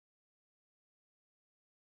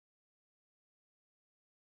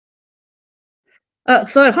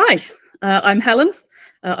Hi, I'm Helen.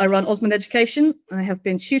 I run Osmond Education. I have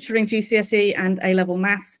been tutoring GCSE and A-level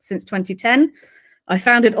maths since 2010. I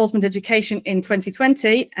founded Osmond Education in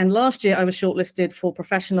 2020, and last year I was shortlisted for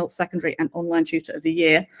Professional, Secondary and Online Tutor of the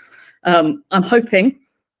Year. I'm hoping,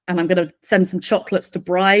 and I'm going to send some chocolates to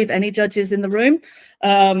bribe any judges in the room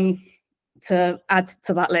to add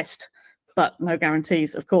to that list, but no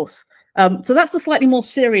guarantees, of course. So that's the slightly more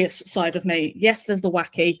serious side of me. Yes, there's the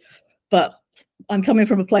wacky, but I'm coming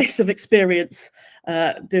from a place of experience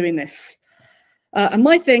doing this. And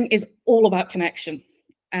my thing is all about connection.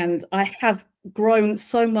 And I have grown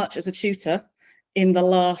so much as a tutor in the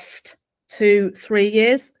last 2-3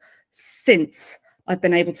 years since I've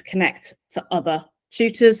been able to connect to other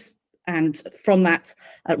tutors, and from that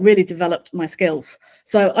really developed my skills.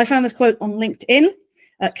 So I found this quote on LinkedIn.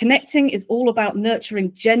 Connecting is all about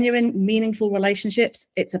nurturing genuine, meaningful relationships.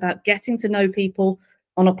 It's about getting to know people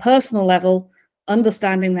on a personal level,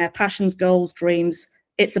 understanding their passions, goals, dreams.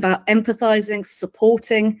 It's about empathizing,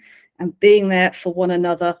 supporting, and being there for one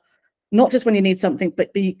another, not just when you need something,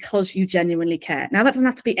 but because you genuinely care. Now, that doesn't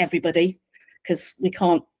have to be everybody, because we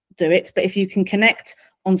can't do it. But if you can connect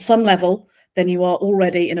on some level, then you are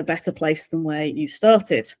already in a better place than where you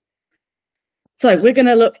started. So we're going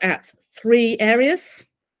to look at 3 areas: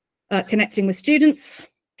 connecting with students,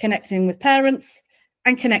 connecting with parents,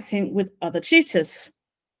 and connecting with other tutors.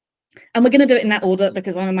 And we're going to do it in that order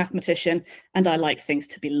because I'm a mathematician and I like things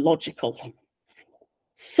to be logical.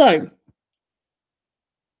 So,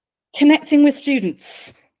 connecting with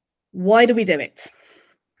students. Why do we do it?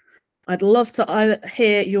 I'd love to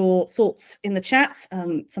hear your thoughts in the chat.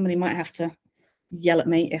 Somebody might have to yell at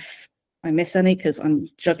me if I miss any because I'm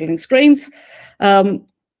juggling screens. But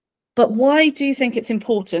why do you think it's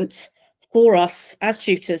important for us as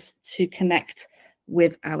tutors to connect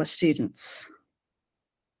with our students?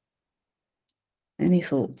 Any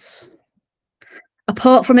thoughts?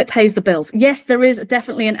 Apart from it pays the bills. Yes, there is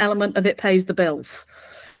definitely an element of it pays the bills.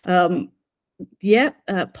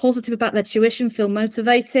 Positive about their tuition, feel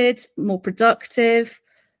motivated, more productive,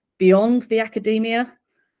 beyond the academia,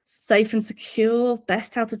 safe and secure,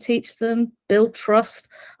 best how to teach them, build trust.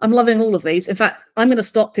 I'm loving all of these. In fact, I'm going to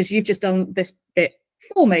stop because you've just done this bit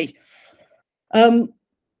for me.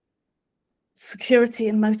 Security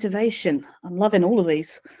and motivation. I'm loving all of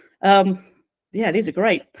these. Yeah, these are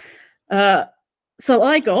great. So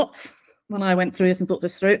I got, when I went through this and thought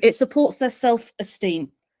this through, it supports their self-esteem.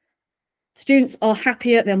 Students are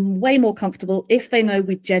happier, they're way more comfortable if they know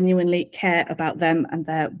we genuinely care about them and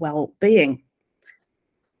their well-being.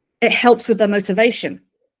 It helps with their motivation.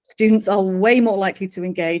 Students are way more likely to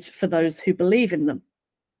engage for those who believe in them.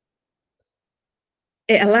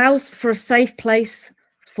 It allows for a safe place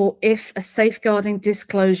for if a safeguarding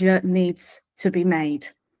disclosure needs to be made.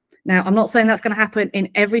 Now, I'm not saying that's going to happen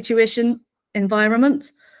in every tuition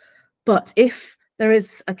environment, but if there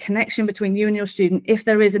is a connection between you and your student, if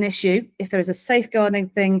there is an issue, if there is a safeguarding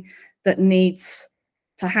thing that needs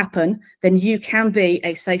to happen, then you can be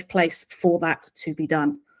a safe place for that to be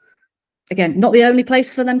done. Again, not the only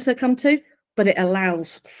place for them to come to, but it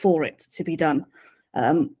allows for it to be done.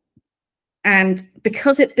 And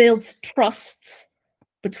because it builds trust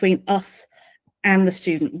between us and the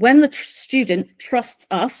student. When the student trusts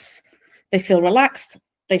us, they feel relaxed,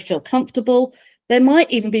 they feel comfortable, they might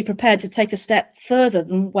even be prepared to take a step further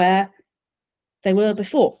than where they were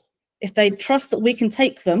before. If they trust that we can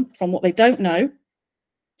take them from what they don't know,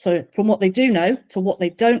 so from what they do know to what they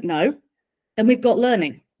don't know, then we've got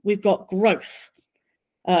learning, we've got growth.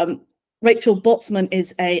 Rachel Botsman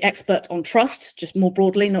is an expert on trust, just more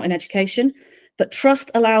broadly, not in education. But trust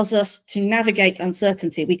allows us to navigate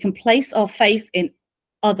uncertainty. We can place our faith in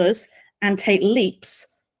others and take leaps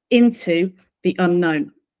into the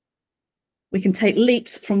unknown. We can take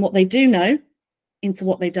leaps from what they do know into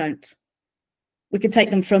what they don't. We can take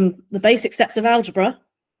them from the basic steps of algebra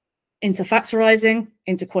into factorizing,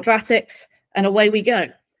 into quadratics, and away we go.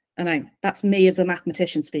 I know, that's me as a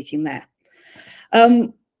mathematician speaking there.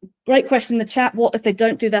 Great question in the chat. What if they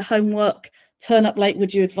don't do their homework? Turn up late,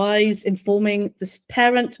 would you advise? Informing the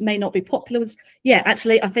parent may not be popular with. Yeah,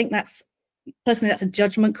 actually, I think personally that's a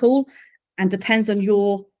judgment call and depends on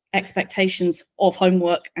your expectations of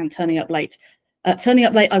homework and turning up late. Turning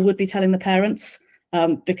up late, I would be telling the parents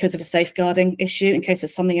because of a safeguarding issue in case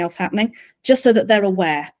there's something else happening, just so that they're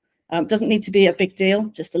aware. Doesn't need to be a big deal,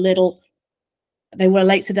 just a little, they were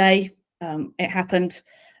late today, it happened.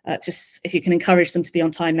 Just if you can encourage them to be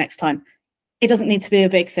on time next time. It doesn't need to be a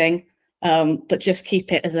big thing. But just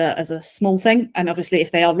keep it as a small thing. And obviously,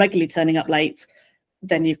 if they are regularly turning up late,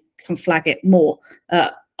 then you can flag it more.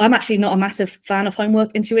 I'm actually not a massive fan of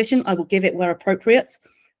homework in tuition. I will give it where appropriate.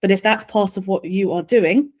 But if that's part of what you are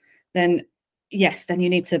doing, then yes, then you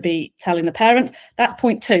need to be telling the parent. That's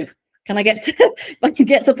point 2. Can I get to, if I can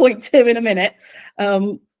get to point 2 in a minute,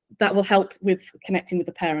 that will help with connecting with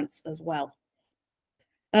the parents as well.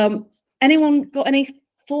 Anyone got any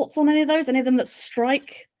thoughts on any of those? Any of them that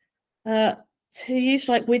strike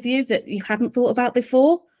with you that you hadn't thought about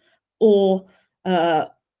before? Or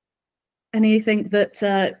anything that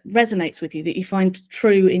resonates with you, that you find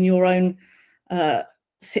true in your own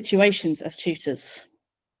situations as tutors?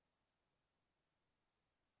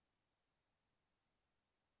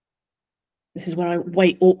 This is where I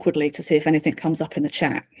wait awkwardly to see if anything comes up in the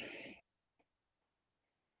chat.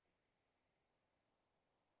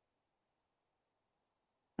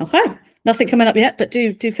 Okay, nothing coming up yet, but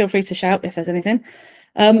do feel free to shout if there's anything.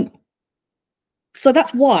 So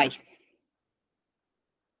that's why.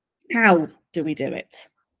 How do we do it?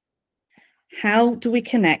 How do we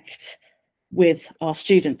connect with our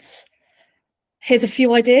students? Here's a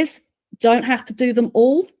few ideas. Don't have to do them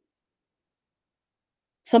all.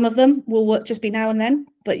 Some of them will just be now and then,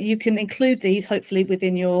 but you can include these hopefully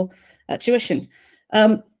within your tuition.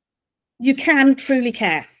 You can truly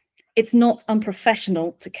care. It's not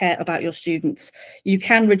unprofessional to care about your students. You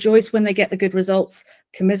can rejoice when they get the good results,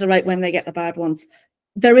 commiserate when they get the bad ones.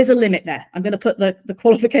 There is a limit there. I'm going to put the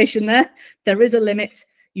qualification there. There is a limit.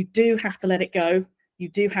 You do have to let it go. You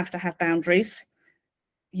do have to have boundaries.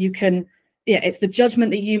 You can, it's the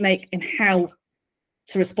judgment that you make in how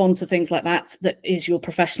to respond to things like that that is your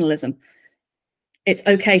professionalism. It's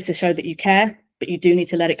okay to show that you care, but you do need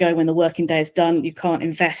to let it go when the working day is done. You can't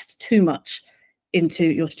invest too much into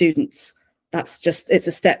your students. That's just, it's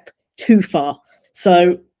a step too far.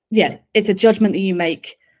 So yeah, it's a judgment that you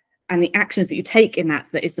make and the actions that you take in that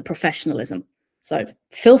is the professionalism. So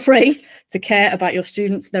feel free to care about your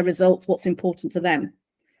students, their results, what's important to them.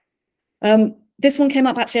 This one came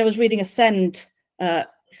up, actually, I was reading a SEND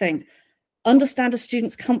thing. Understand a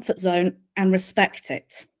student's comfort zone and respect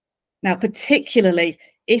it. Now, particularly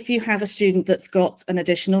if you have a student that's got an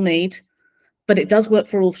additional need, but it does work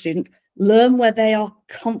for all students, learn where they are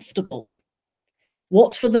comfortable.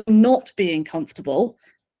 Watch for them not being comfortable.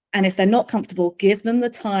 And if they're not comfortable, give them the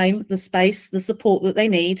time, the space, the support that they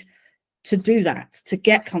need to do that, to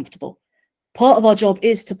get comfortable. Part of our job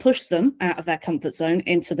is to push them out of their comfort zone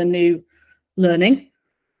into the new learning.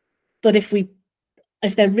 But if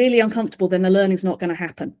they're really uncomfortable, then the learning's not going to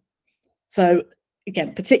happen. So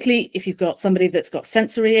again, particularly if you've got somebody that's got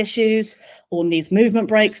sensory issues or needs movement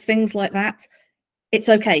breaks, things like that, it's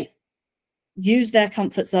okay. Use their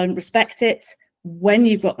comfort zone, respect it. When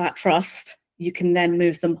you've got that trust, you can then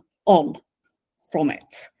move them on from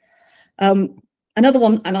it. Another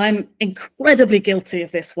one, and I'm incredibly guilty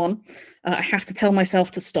of this one, I have to tell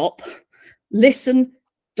myself to stop. Listen,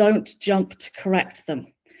 don't jump to correct them.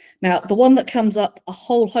 Now, the one that comes up a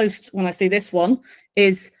whole host when I see this one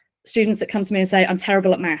is students that come to me and say, I'm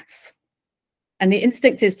terrible at maths. And the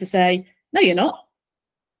instinct is to say, no, you're not.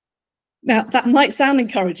 Now, that might sound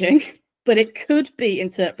encouraging, but it could be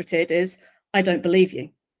interpreted as, I don't believe you.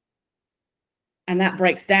 And that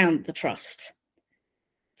breaks down the trust.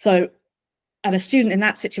 So, and a student in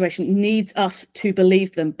that situation needs us to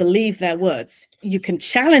believe them, believe their words. You can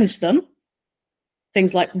challenge them.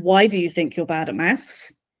 Things like, why do you think you're bad at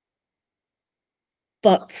maths?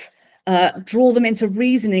 But draw them into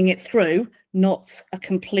reasoning it through, not a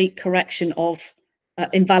complete correction of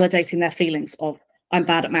invalidating their feelings of, I'm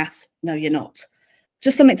bad at maths. No, you're not.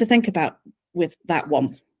 Just something to think about with that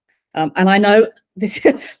one. And I know this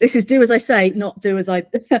is do as I say, not do as I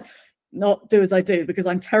not do as I do, because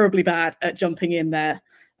I'm terribly bad at jumping in there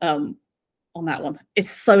on that one. It's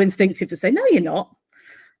so instinctive to say, no, you're not.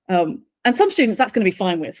 And some students that's going to be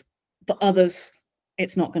fine with, but others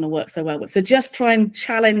it's not going to work so well with. So just try and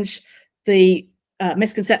challenge the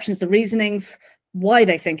misconceptions, the reasonings, why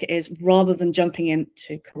they think it is, rather than jumping in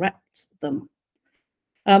to correct them.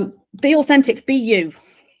 Be authentic, be you.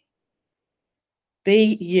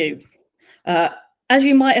 Be you. As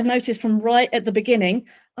you might have noticed from right at the beginning,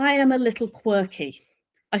 I am a little quirky.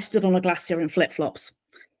 I stood on a glacier in flip-flops.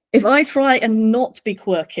 If I try and not be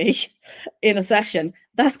quirky in a session,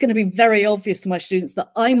 that's going to be very obvious to my students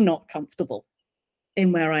that I'm not comfortable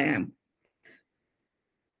in where I am.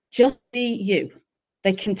 Just be you.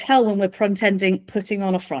 They can tell when we're pretending, putting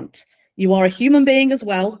on a front. You are a human being as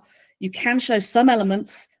well. You can show some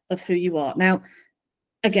elements of who you are. Now,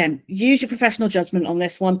 again, use your professional judgment on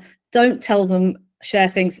this one. Don't tell them, share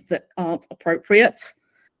things that aren't appropriate,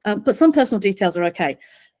 but some personal details are okay.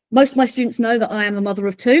 Most of my students know that I am a mother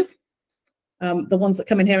of 2. The ones that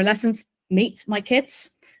come in here in lessons meet my kids.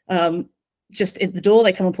 just at the door,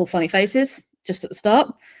 they come and pull funny faces just at the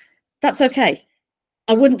start. That's okay.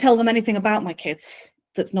 I wouldn't tell them anything about my kids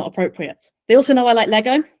that's not appropriate. They also know I like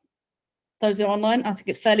Lego. Those that are online, I think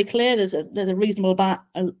it's fairly clear. There's a reasonable amount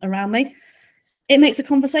around me. It makes a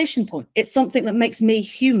conversation point. It's something that makes me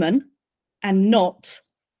human and not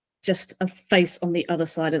just a face on the other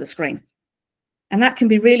side of the screen. And that can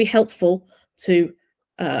be really helpful to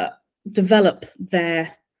develop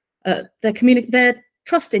their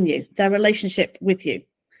trust in you, their relationship with you.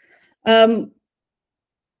 Tell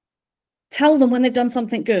them when they've done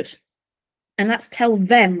something good. And that's tell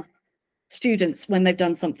them, students, when they've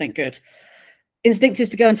done something good. Instinct is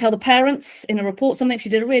to go and tell the parents in a report something, she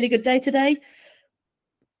did a really good day today.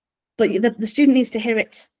 But the student needs to hear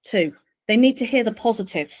it too. They need to hear the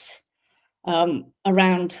positives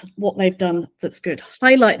around what they've done that's good.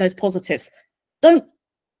 Highlight those positives. Don't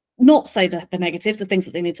not say the negatives, the things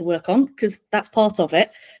that they need to work on, because that's part of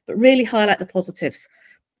it, but really highlight the positives.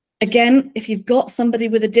 Again, if you've got somebody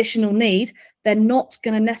with additional need, they're not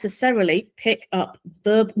going to necessarily pick up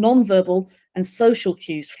non-verbal and social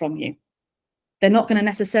cues from you. They're not going to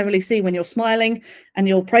necessarily see when you're smiling and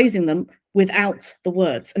you're praising them without the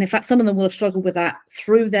words. And in fact, some of them will have struggled with that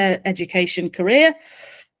through their education career.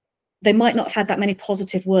 They might not have had that many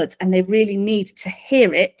positive words, and they really need to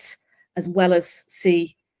hear it as well as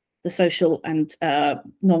see the social and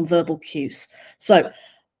non-verbal cues. So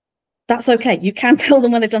that's okay. You can tell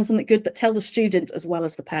them when they've done something good, but tell the student as well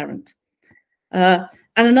as the parent. And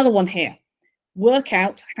another one here, work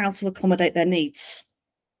out how to accommodate their needs.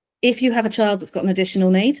 If you have a child that's got an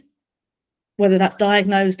additional need, whether that's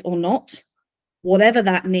diagnosed or not, whatever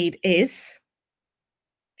that need is,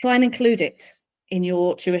 try and include it in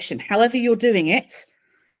your tuition. However you're doing it,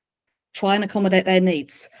 try and accommodate their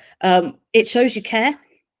needs. It shows you care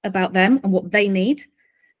about them and what they need.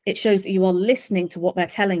 It shows that you are listening to what they're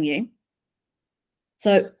telling you.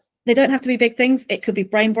 So they don't have to be big things. It could be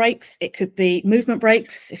brain breaks. It could be movement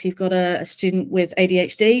breaks. If you've got a student with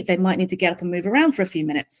ADHD, they might need to get up and move around for a few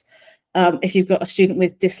minutes. If you've got a student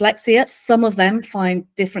with dyslexia, some of them find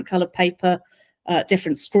different colored paper,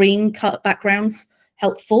 different screen cut backgrounds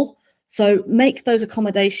helpful. So make those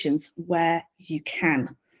accommodations where you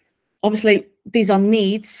can. Obviously, these are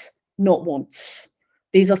needs, not wants.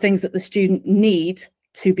 These are things that the student need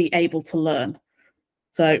to be able to learn.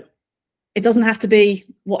 So it doesn't have to be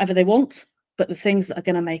whatever they want, but the things that are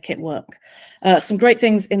going to make it work. Some great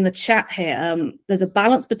things in the chat here. There's a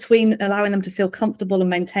balance between allowing them to feel comfortable and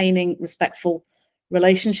maintaining respectful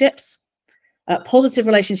relationships. Positive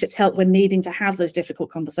relationships help when needing to have those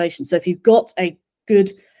difficult conversations. So if you've got a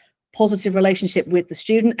good, positive relationship with the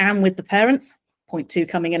student and with the parents, point 2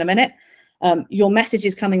 coming in a minute, your message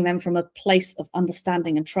is coming then from a place of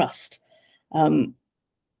understanding and trust.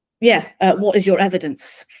 What is your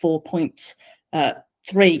evidence for point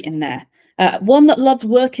 3 in there? One that loves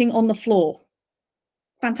working on the floor.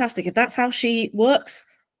 Fantastic. If that's how she works,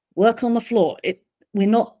 work on the floor. We're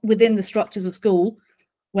not within the structures of school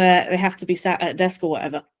where they have to be sat at a desk or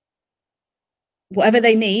whatever. Whatever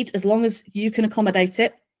they need, as long as you can accommodate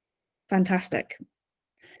it, fantastic.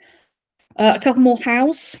 A couple more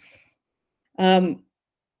hows.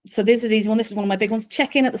 So these are these one. This is one of my big ones.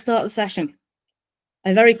 Check in at the start of the session.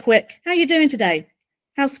 A very quick, how are you doing today?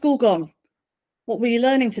 How's school gone? What were you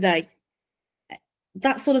learning today?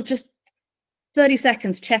 That sort of just 30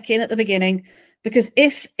 seconds check in at the beginning, because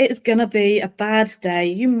if it's going to be a bad day,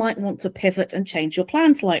 you might want to pivot and change your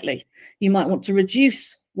plan slightly. You might want to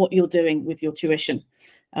reduce what you're doing with your tuition.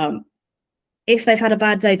 If they've had a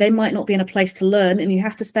bad day, they might not be in a place to learn, and you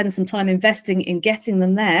have to spend some time investing in getting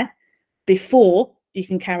them there before you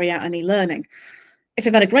can carry out any learning. If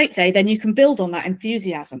they've had a great day, then you can build on that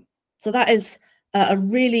enthusiasm. So that is a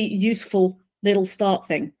really useful little start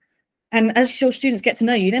thing. And as your students get to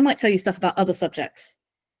know you, they might tell you stuff about other subjects.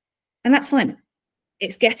 And that's fine.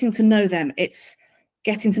 It's getting to know them. It's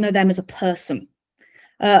getting to know them as a person.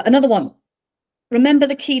 Another one, remember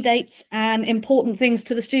the key dates and important things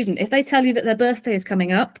to the student. If they tell you that their birthday is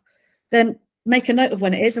coming up, then make a note of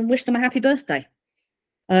when it is and wish them a happy birthday.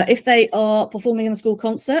 If they are performing in a school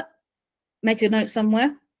concert, make a note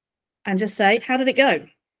somewhere and just say, how did it go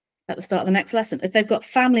at the start of the next lesson? If they've got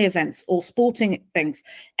family events or sporting things,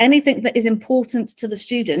 anything that is important to the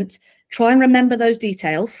student, try and remember those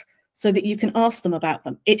details so that you can ask them about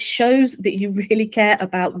them. It shows that you really care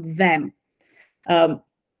about them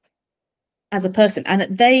as a person, and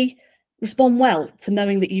that they respond well to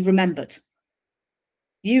knowing that you've remembered.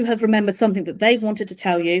 You have remembered something that they wanted to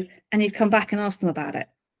tell you, and you've come back and asked them about it.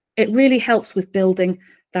 It really helps with building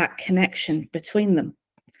that connection between them.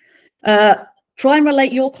 Try and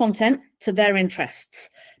relate your content to their interests.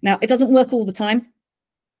 Now, it doesn't work all the time,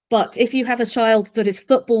 but if you have a child that is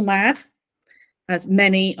football mad, as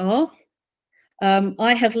many are,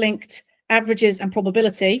 I have linked averages and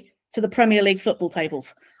probability to the Premier League football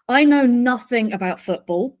tables. I know nothing about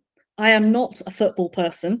football. I am not a football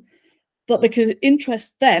person, but because it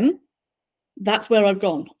interests them, that's where I've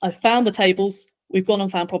gone. I've found the tables. We've gone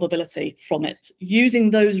and found probability from it, using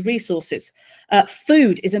those resources.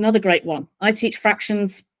 Food is another great one. I teach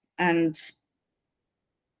fractions and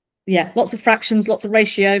yeah, lots of fractions, lots of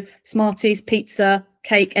ratio, Smarties, pizza,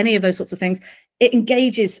 cake, any of those sorts of things. It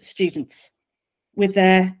engages students with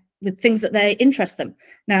things that they interest them.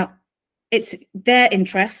 Now, it's their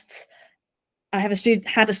interests. I have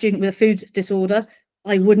had a student with a food disorder.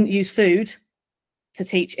 I wouldn't use food to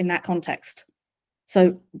teach in that context.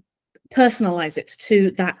 So personalize it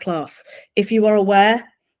to that class. If you are aware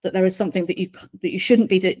that there is something that you shouldn't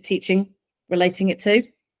be teaching, relating it to,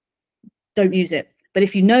 don't use it. But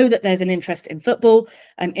if you know that there's an interest in football,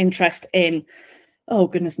 an interest in, oh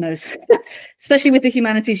goodness knows, especially with the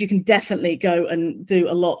humanities, you can definitely go and do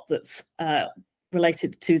a lot that's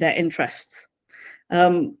related to their interests.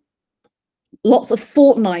 Lots of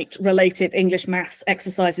fortnight-related English maths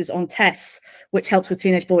exercises on tests, which helps with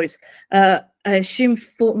teenage boys. I assume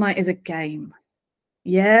Fortnite is a game.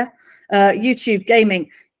 Yeah. YouTube, gaming.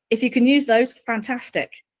 If you can use those,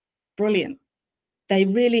 fantastic. Brilliant. They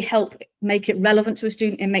really help make it relevant to a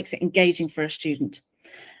student. It makes it engaging for a student.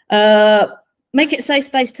 Make it a safe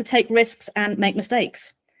space to take risks and make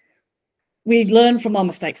mistakes. We learn from our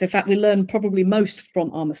mistakes. In fact, we learn probably most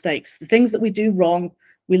from our mistakes. The things that we do wrong,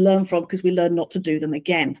 we learn from because we learn not to do them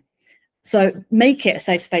again. So make it a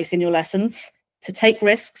safe space in your lessons to take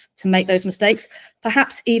risks, to make those mistakes,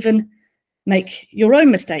 perhaps even make your own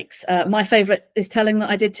mistakes. My favorite is telling that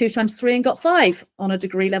I did 2 times 3 and got 5 on a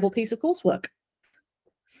degree level piece of coursework.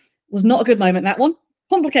 Was not a good moment, that one.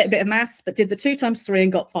 Complicated bit of maths, but did the 2 times 3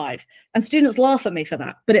 and got 5. And students laugh at me for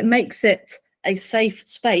that, but it makes it a safe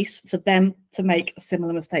space for them to make a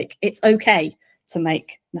similar mistake. It's okay to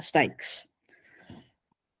make mistakes.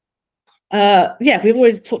 Yeah, we've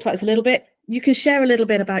already talked about this a little bit. You can share a little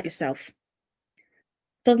bit about yourself.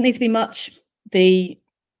 Doesn't need to be much. The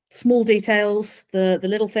small details, the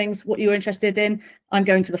little things, what you're interested in. I'm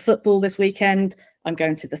going to the football this weekend. I'm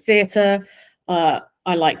going to the theatre.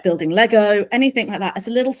 I like building Lego, anything like that. It's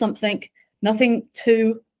a little something, nothing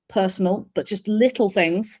too personal, but just little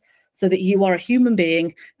things so that you are a human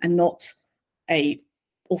being and not a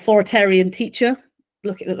authoritarian teacher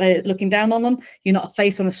looking down on them. You're not a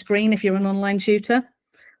face on a screen if you're an online tutor.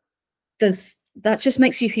 That just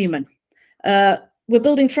makes you human. We're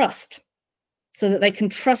building trust so that they can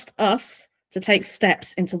trust us to take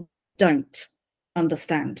steps into don't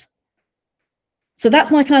understand. So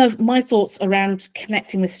that's my thoughts around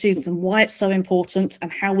connecting with students and why it's so important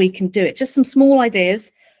and how we can do it. Just some small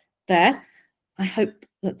ideas there. I hope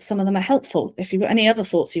that some of them are helpful. If you've got any other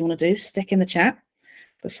thoughts you want to do, stick in the chat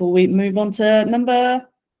before we move on to number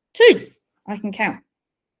 2. I can count.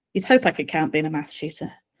 You'd hope I could count being a maths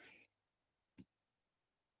tutor.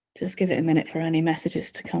 Just give it a minute for any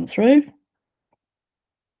messages to come through.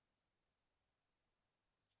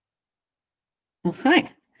 Okay.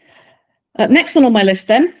 Next one on my list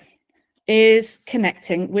then is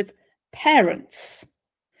connecting with parents.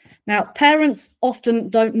 Now, parents often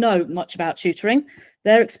don't know much about tutoring.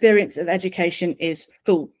 Their experience of education is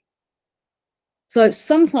school. So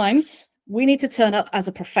sometimes we need to turn up as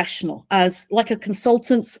a professional, as like a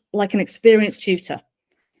consultant, like an experienced tutor.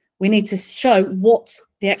 We need to show what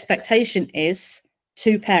the expectation is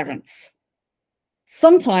to parents.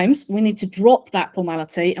 Sometimes we need to drop that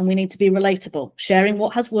formality and we need to be relatable, sharing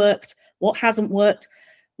what has worked, what hasn't worked,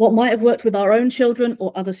 what might have worked with our own children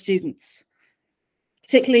or other students.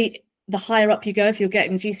 Particularly the higher up you go, if you're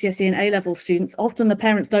getting GCSE and A-level students, often the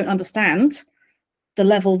parents don't understand the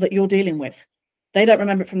level that you're dealing with. They don't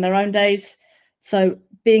remember it from their own days. So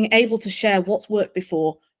being able to share what's worked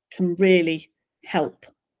before can really help.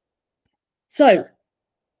 So,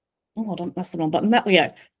 oh, hold on, that's the wrong button. That we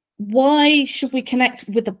go. Why should we connect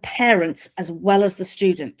with the parents as well as the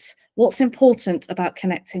student? What's important about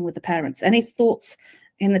connecting with the parents? Any thoughts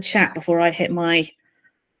in the chat before I hit my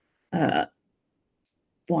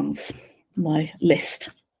my list?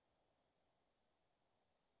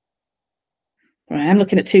 Right, I'm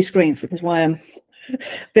looking at 2 screens, which is why I'm a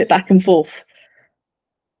bit back and forth.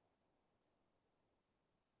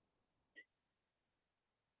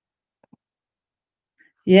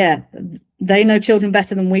 Yeah, they know children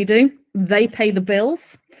better than we do. They pay the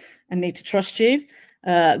bills and need to trust you.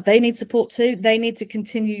 They need support too. They need to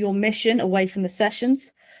continue your mission away from the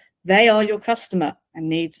sessions. They are your customer.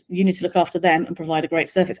 and you need to look after them and provide a great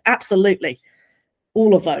service. Absolutely.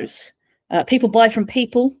 All of those. People buy from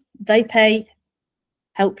people. They pay.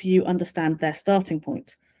 Help you understand their starting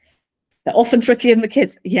point. They're often trickier than the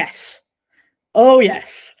kids. Yes. Oh,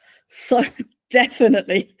 yes. So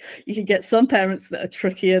definitely you can get some parents that are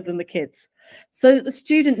trickier than the kids. So that the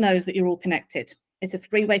student knows that you're all connected. It's a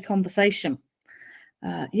three-way conversation.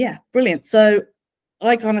 Yeah, brilliant. So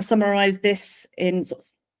I kind of summarized this in I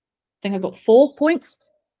think I've got 4 points.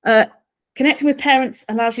 Connecting with parents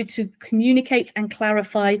allows you to communicate and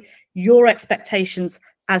clarify your expectations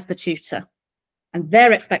as the tutor and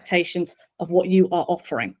their expectations of what you are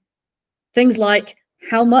offering. Things like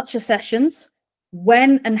how much are sessions,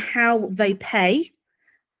 when and how they pay,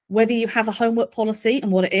 whether you have a homework policy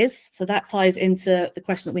and what it is. So that ties into the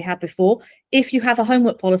question that we had before. If you have a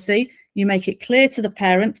homework policy, you make it clear to the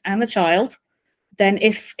parent and the child. Then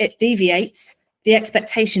if it deviates, the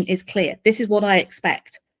expectation is clear. This is what I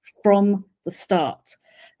expect from the start.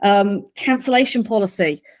 Cancellation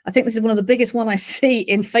policy. I think this is one of the biggest one I see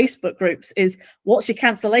in Facebook groups is, what's your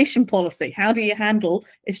cancellation policy? How do you handle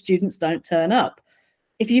if students don't turn up?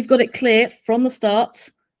 If you've got it clear from the start,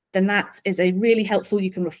 then that is a really helpful.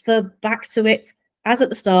 You can refer back to it as at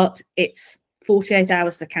the start. It's 48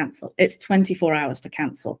 hours to cancel. It's 24 hours to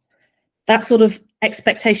cancel. That sort of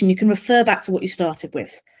expectation, you can refer back to what you started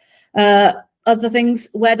with. Other things,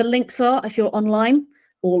 where the links are if you're online,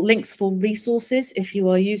 or links for resources if you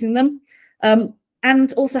are using them,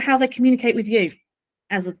 and also how they communicate with you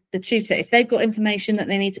as the tutor. If they've got information that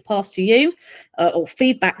they need to pass to you, or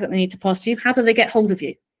feedback that they need to pass to you, how do they get hold of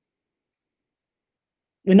you?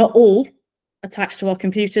 We're not all attached to our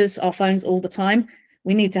computers, our phones all the time.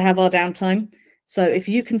 We need to have our downtime. So if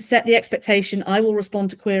you can set the expectation, I will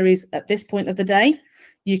respond to queries at this point of the day.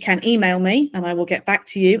 You can email me and I will get back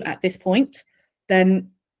to you at this point.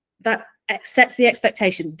 Then that sets the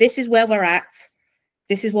expectation. This is where we're at.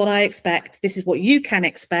 This is what I expect. This is what you can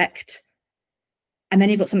expect. And then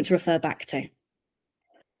you've got something to refer back to.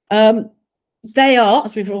 They are,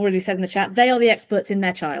 as we've already said in the chat, they are the experts in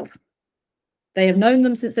their child. They have known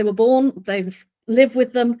them since they were born. They've lived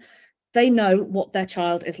with them. They know what their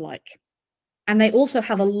child is like. And they also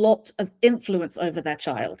have a lot of influence over their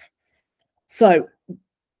child. So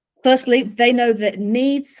firstly, they know their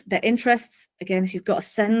needs, their interests. Again, if you've got a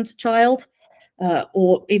SEND child,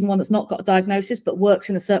 or even one that's not got a diagnosis but works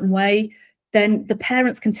in a certain way, then the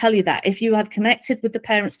parents can tell you that. If you have connected with the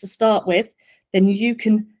parents to start with, then you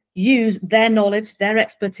can use their knowledge, their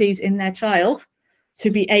expertise in their child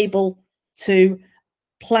to be able to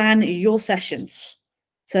plan your sessions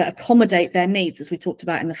to accommodate their needs, as we talked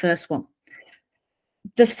about in the first one.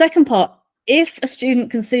 The second part, if a student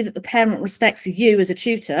can see that the parent respects you as a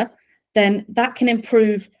tutor, then that can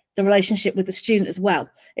improve the relationship with the student as well.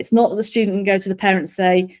 It's not that the student can go to the parent and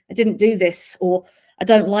say, I didn't do this, or I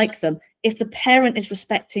don't like them. If the parent is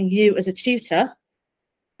respecting you as a tutor,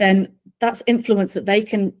 then that's influence that they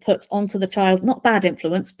can put onto the child, not bad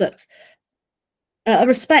influence, but a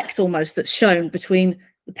respect almost that's shown between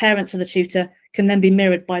the parent to the tutor can then be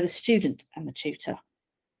mirrored by the student and the tutor.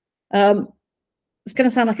 It's going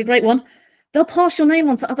to sound like a great one. They'll pass your name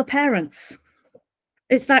on to other parents.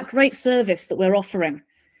 It's that great service that we're offering.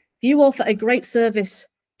 If you offer a great service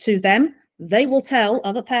to them, they will tell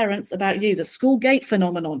other parents about you, the school gate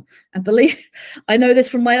phenomenon. And believe, I know this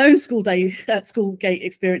from my own school gate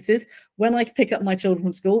experiences. When I pick up my children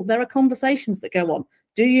from school, there are conversations that go on.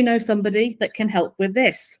 Do you know somebody that can help with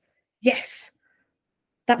this? Yes,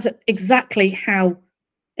 that's exactly how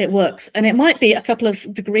it works. And it might be a couple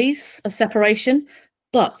of degrees of separation,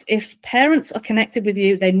 but if parents are connected with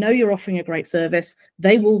you, they know you're offering a great service,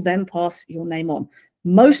 they will then pass your name on.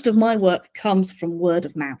 Most of my work comes from word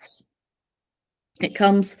of mouth. It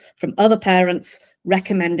comes from other parents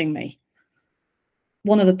recommending me.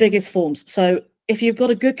 One of the biggest forms. So if you've got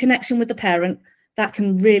a good connection with the parent, that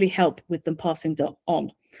can really help with them passing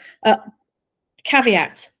on.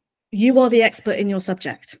 Caveat, you are the expert in your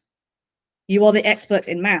subject. You are the expert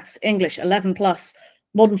in maths, English, 11 plus,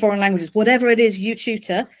 modern foreign languages, whatever it is you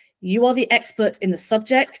tutor, you are the expert in the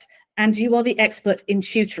subject and you are the expert in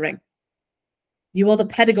tutoring. You are the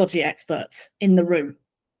pedagogy expert in the room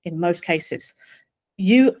in most cases.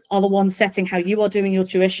 You are the one setting how you are doing your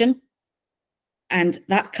tuition, and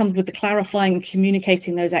that comes with the clarifying and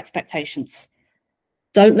communicating those expectations.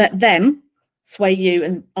 Don't let them sway you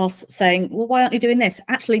and us saying, well, why aren't you doing this?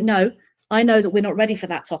 Actually, no, I know that we're not ready for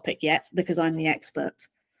that topic yet because I'm the expert.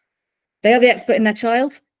 They are the expert in their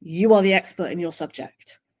child. You are the expert in your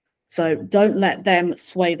subject. So don't let them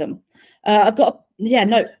sway them.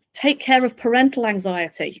 Take care of parental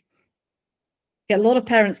anxiety. Get a lot of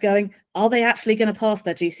parents going, are they actually going to pass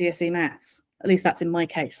their GCSE maths? At least that's in my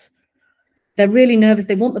case. They're really nervous.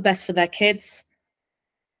 They want the best for their kids.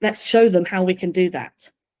 Let's show them how we can do that.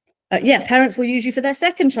 Yeah, parents will use you for their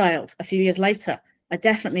second child a few years later. I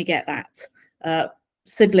definitely get that.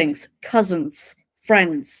 Siblings, cousins,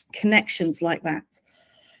 friends, connections like that.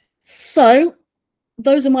 So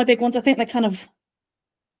those are my big ones. I think they kind of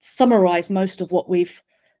summarize most of what we've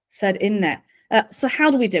said in there. So how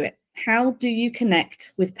do we do it? How do you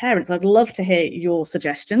connect with parents? I'd love to hear your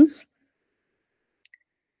suggestions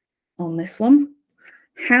on this one.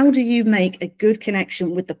 How do you make a good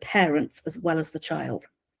connection with the parents as well as the child?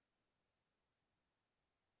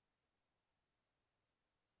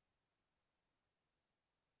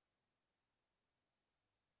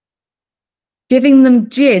 Giving them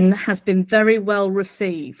gin has been very well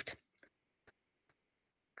received.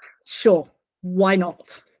 Sure, why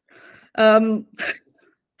not?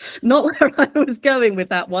 Not where I was going with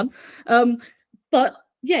that one. But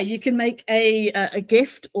yeah, you can make a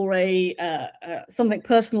gift or something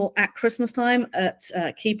personal at Christmas time at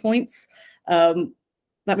key points.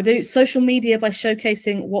 That we do social media by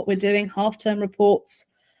showcasing what we're doing, half-term reports,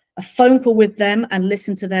 a phone call with them and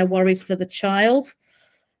listen to their worries for the child.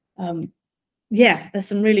 Yeah, there's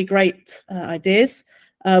some really great ideas.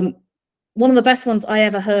 One of the best ones I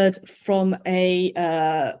ever heard from a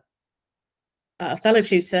fellow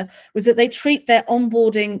tutor was that they treat their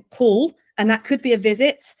onboarding call, and that could be a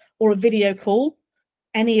visit or a video call,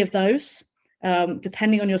 any of those,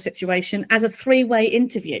 depending on your situation, as a three-way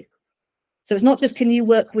interview. So it's not just, can you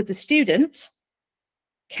work with the student?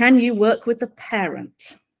 Can you work with the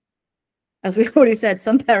parent? As we've already said,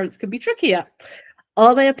 some parents can be trickier.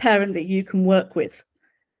 Are they a parent that you can work with?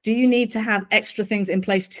 Do you need to have extra things in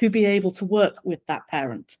place to be able to work with that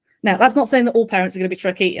parent? Now, that's not saying that all parents are going to be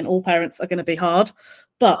tricky and all parents are going to be hard,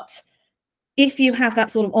 but if you have that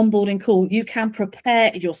sort of onboarding call, you can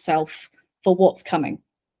prepare yourself for what's coming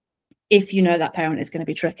if you know that parent is going to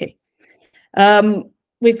be tricky.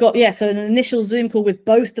 We've got, so an initial Zoom call with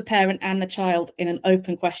both the parent and the child in an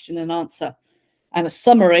open question and answer, and a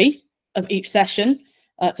summary of each session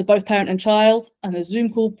to both parent and child, and a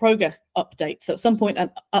Zoom call progress update. So at some point,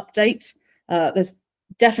 an update. There's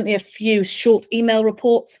definitely a few short email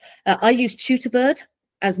reports. I use Tutorbird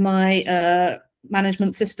as my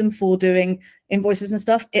management system for doing invoices and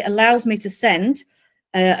stuff. It allows me to send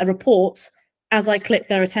a report as I click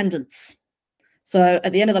their attendance. So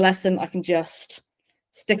at the end of the lesson, I can just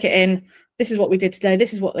stick it in. This is what we did today.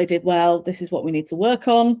 This is what they did well. This is what we need to work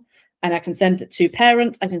on. And I can send it to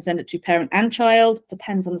parent. I can send it to parent and child.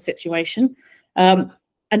 Depends on the situation. An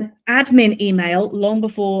admin email, long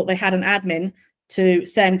before they had an admin, to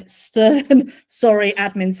send stern, sorry,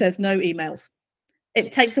 admin says no emails.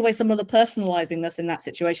 It takes away some of the personalizingness in that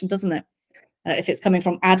situation, doesn't it? If it's coming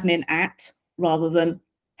from admin at rather than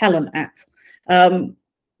Helen at.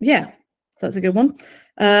 Yeah, so that's a good one.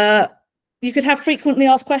 You could have frequently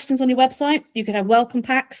asked questions on your website. You could have welcome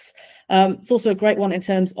packs. It's also a great one in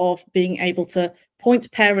terms of being able to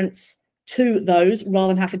point parents to those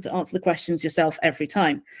rather than having to answer the questions yourself every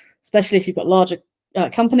time, especially if you've got larger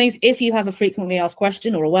companies. If you have a frequently asked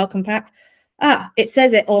question or a welcome pack, it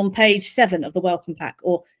says it on page 7 of the welcome pack.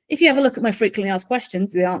 Or if you have a look at my frequently asked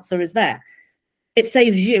questions, the answer is there. It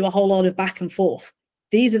saves you a whole lot of back and forth.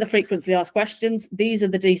 These are the frequently asked questions. These are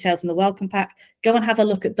the details in the welcome pack. Go and have a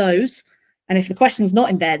look at those. And if the question's not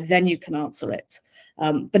in there, then you can answer it.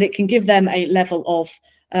 But it can give them a level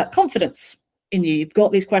of confidence in you. You've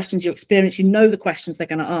got these questions, your experience, you know the questions they're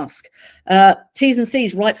going to ask. T's and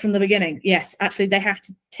C's right from the beginning. Yes, actually, they have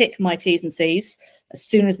to tick my T's and C's as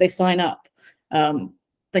soon as they sign up.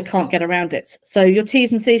 They can't get around it. So your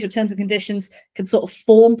T's and C's, your terms and conditions, can sort of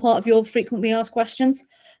form part of your frequently asked questions.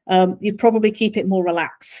 You'd probably keep it more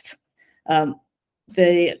relaxed.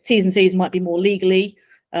 The T's and C's might be more legally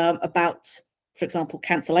about, for example,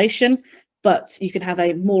 cancellation, but you can have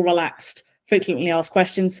a more relaxed frequently asked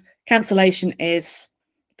questions. Cancellation is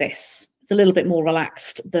this. It's a little bit more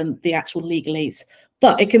relaxed than the actual legalese,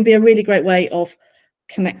 but it can be a really great way of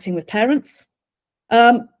connecting with parents.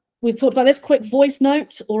 We've talked about this quick voice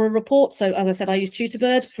note or a report. So as I said, I use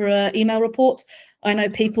Tutorbird for an email report. I know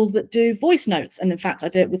people that do voice notes, and in fact, I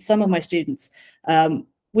do it with some of my students.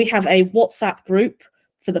 We have a WhatsApp group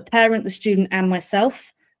for the parent, the student, and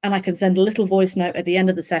myself, and I can send a little voice note at the end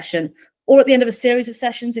of the session or at the end of a series of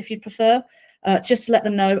sessions, if you'd prefer, just to let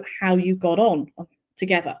them know how you got on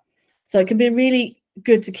together. So it can be really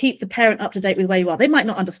good to keep the parent up to date with where you are. They might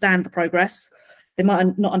not understand the progress. They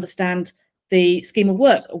might not understand the scheme of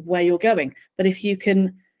work of where you're going. But if you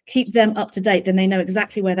can keep them up to date, then they know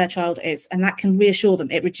exactly where their child is, and that can reassure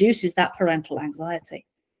them. It reduces that parental anxiety.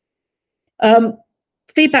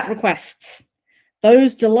 Feedback requests,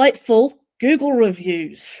 those delightful Google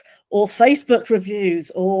reviews or Facebook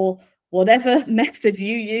reviews or whatever method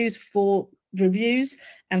you use for reviews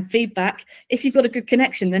and feedback. If you've got a good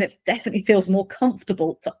connection, then it definitely feels more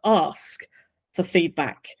comfortable to ask for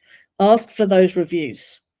feedback. Ask for those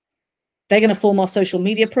reviews. They're going to form our social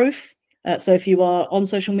media proof. So if you are on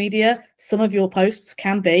social media, some of your posts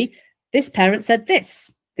can be, this parent said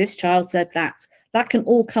this child said that. That can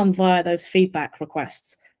all come via those feedback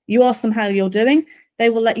requests. You ask them how you're doing, they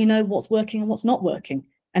will let you know what's working and what's not working.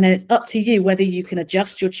 And then it's up to you whether you can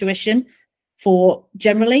adjust your tuition for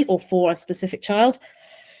generally or for a specific child.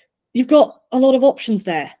 You've got a lot of options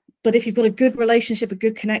there, but if you've got a good relationship, a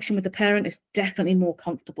good connection with the parent, it's definitely more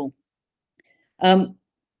comfortable.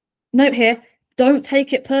 Note here, don't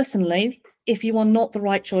take it personally if you are not the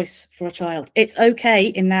right choice for a child. It's okay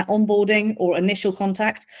in that onboarding or initial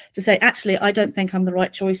contact to say, actually, I don't think I'm the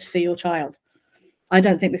right choice for your child. I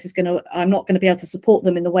don't think this is I'm not going to be able to support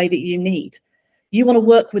them in the way that you need. You want to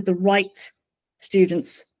work with the right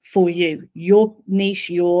students for you, your niche,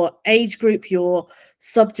 your age group, your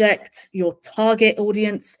subject, your target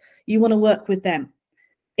audience. You want to work with them.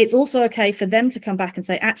 It's also okay for them to come back and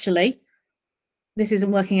say, actually, this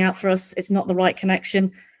isn't working out for us. It's not the right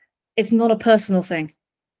connection. It's not a personal thing.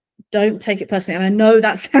 Don't take it personally. And I know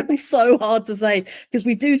that sounds so hard to say because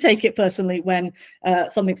we do take it personally when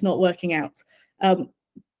something's not working out.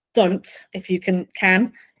 Don't, if you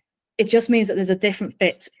can. It just means that there's a different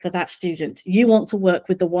fit for that student. You want to work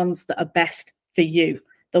with the ones that are best for you,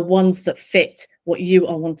 the ones that fit what you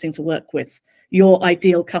are wanting to work with, your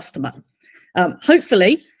ideal customer.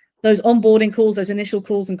 Hopefully, those onboarding calls, those initial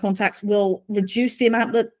calls and contacts will reduce the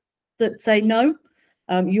amount that say no.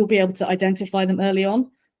 You'll be able to identify them early on,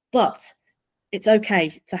 but it's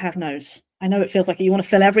okay to have no's. I know it feels like you want to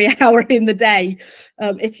fill every hour in the day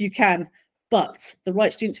if you can, but the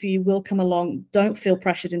right students for you will come along. Don't feel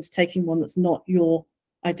pressured into taking one that's not your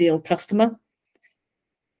ideal customer.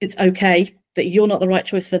 It's okay that you're not the right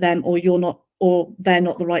choice for them, or they're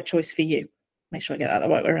not the right choice for you. Make sure I get that the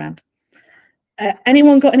right way around.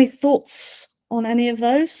 Anyone got any thoughts on any of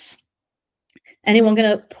those? Anyone going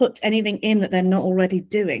to put anything in that they're not already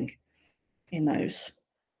doing in those?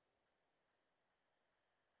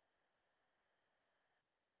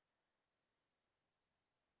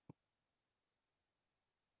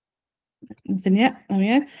 Nothing yet? Oh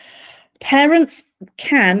yeah. Parents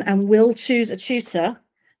can and will choose a tutor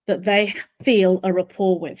that they feel a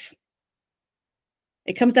rapport with.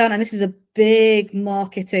 It comes down, and this is a big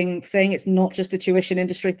marketing thing. It's not just a tuition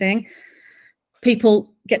industry thing.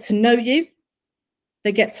 People get to know you.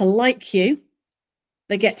 They get to like you.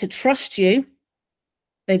 They get to trust you.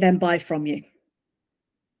 They then buy from you.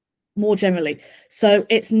 More generally. So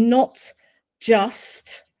it's not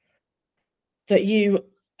just that you,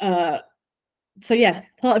 so yeah,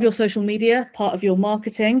 part of your social media, part of your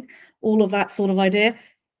marketing, all of that sort of idea,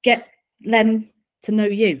 get them to know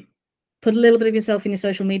you. Put a little bit of yourself in your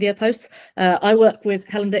social media posts. I work with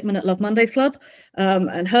Helen Dickman at Love Mondays Club,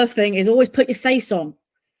 and her thing is always put your face on.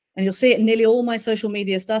 And you'll see it in nearly all my social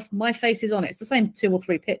media stuff. My face is on it. It's the same 2 or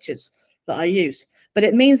 3 pictures that I use. But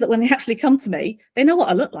it means that when they actually come to me, they know what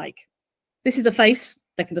I look like. This is a face.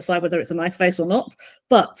 They can decide whether it's a nice face or not.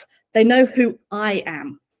 But they know who I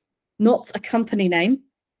am. Not a company name,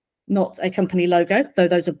 not a company logo, though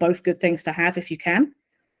those are both good things to have if you can.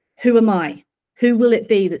 Who am I? Who will it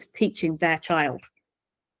be that's teaching their child?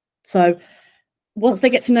 So once they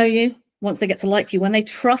get to know you, once they get to like you, when they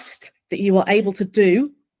trust that you are able to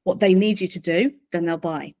do what they need you to do, then they'll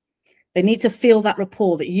buy. They need to feel that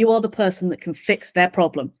rapport that you are the person that can fix their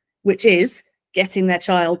problem, which is getting their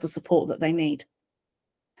child the support that they need.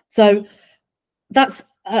 So that's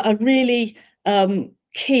a really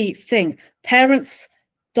key thing. Parents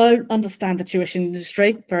don't understand the tuition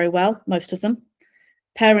industry very well, most of them.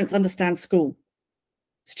 Parents understand school.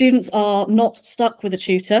 Students are not stuck with a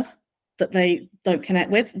tutor that they don't connect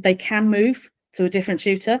with. They can move to a different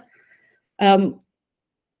tutor.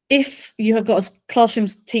 If you have got a classroom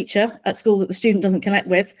teacher at school that the student doesn't connect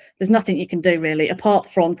with, there's nothing you can do really, apart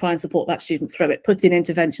from try and support that student through it, put in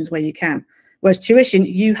interventions where you can. Whereas tuition,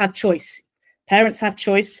 you have choice. Parents have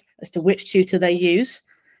choice as to which tutor they use.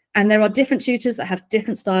 And there are different tutors that have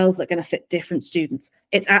different styles that are going to fit different students.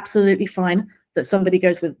 It's absolutely fine that somebody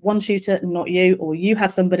goes with one tutor and not you, or you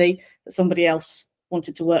have somebody that somebody else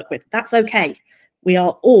wanted to work with. That's okay. We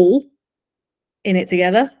are all in it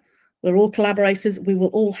together. We're all collaborators. We will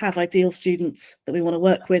all have ideal students that we want to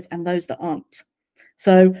work with and those that aren't.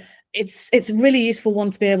 So it's a really useful one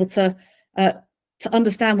to be able to to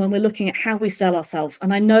understand when we're looking at how we sell ourselves.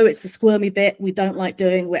 And I know it's the squirmy bit we don't like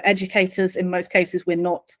doing. We're educators in most cases. We're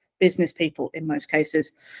not business people in most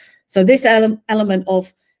cases. So this element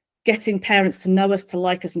of getting parents to know us, to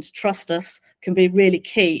like us, and to trust us can be really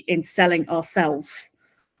key in selling ourselves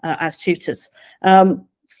as tutors.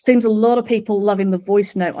 Seems a lot of people loving the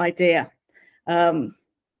voice note idea.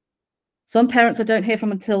 Some parents I don't hear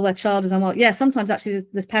from until their child is unwell. Yeah, sometimes actually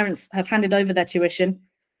there's parents have handed over their tuition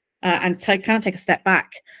and kind of take a step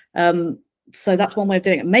back. So that's one way of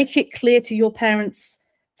doing it. Make it clear to your parents,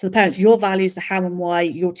 your values, the how and why,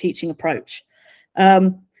 your teaching approach.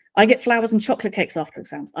 I get flowers and chocolate cakes after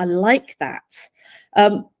exams. I like that.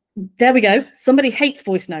 There we go. Somebody hates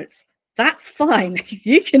voice notes. That's fine.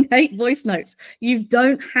 You can hate voice notes. You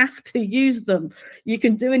don't have to use them. You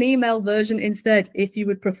can do an email version instead if you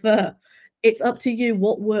would prefer. It's up to you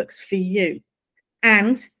what works for you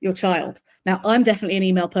and your child. Now, I'm definitely an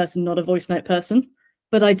email person, not a voice note person,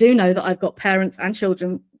 but I do know that I've got parents and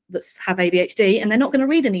children that have ADHD and they're not going to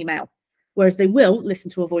read an email, whereas they will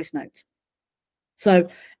listen to a voice note. So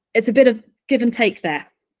it's a bit of give and take there.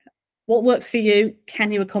 What works for you?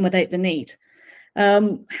 Can you accommodate the need?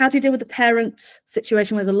 How do you deal with the parent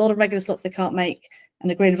situation where there's a lot of regular slots they can't make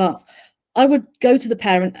and agree in advance? I would go to the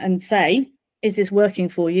parent and say, is this working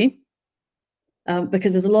for you?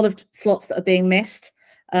 Because there's a lot of slots that are being missed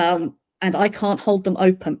and I can't hold them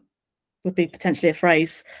open, would be potentially a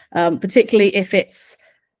phrase, particularly if it's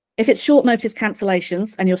short notice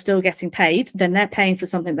cancellations and you're still getting paid, then they're paying for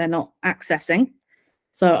something they're not accessing.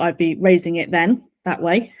 So I'd be raising it then that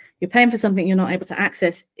way. You're paying for something you're not able to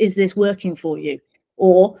access. Is this working for you?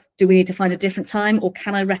 Or do we need to find a different time? Or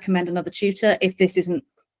can I recommend another tutor if this isn't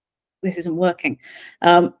working?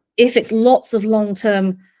 If it's lots of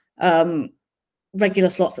long-term regular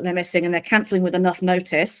slots that they're missing and they're cancelling with enough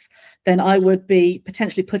notice, then I would be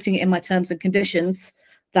potentially putting it in my terms and conditions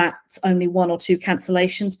that only 1 or 2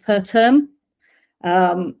 cancellations per term.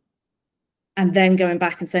 And then going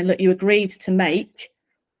back and saying, look, you agreed to make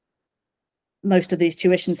most of these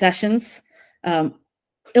tuition sessions.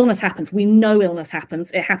 Illness happens. We know illness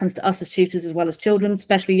happens. It happens to us as tutors as well as children,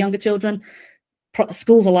 especially younger children.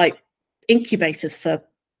 Schools are like incubators for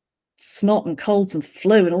snot and colds and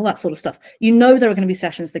flu and all that sort of stuff. You know there are going to be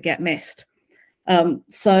sessions that get missed.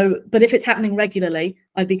 But if it's happening regularly,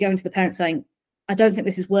 I'd be going to the parent saying, I don't think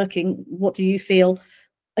this is working. What do you feel?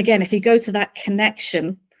 Again, if you go to that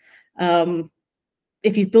connection,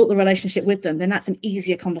 if you've built the relationship with them, then that's an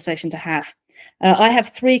easier conversation to have. I have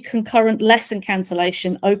 3 concurrent lesson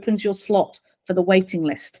cancellation opens your slot for the waiting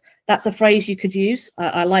list. That's a phrase you could use.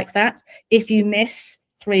 I like that. If you miss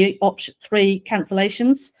 3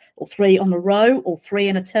 cancellations or 3 on a row or 3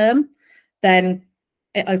 in a term, then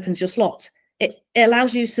it opens your slot. It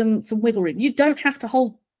allows you some wiggle room. You don't have to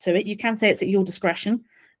hold to it. You can say it's at your discretion.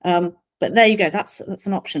 But there you go. That's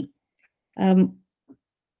an option. There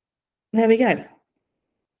we go.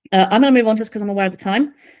 I'm going to move on just because I'm aware of the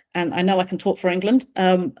time, and I know I can talk for England,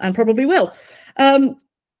 and probably will.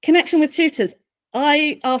 Connection with tutors.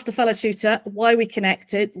 I asked a fellow tutor why we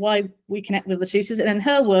connect with the tutors, and in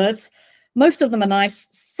her words, most of them are nice,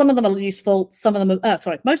 some of them are useful, some of them are,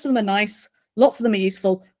 most of them are nice, lots of them are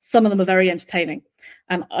useful, some of them are very entertaining.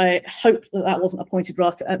 And I hope that wasn't a pointed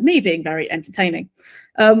remark at me being very entertaining.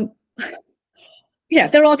 Yeah,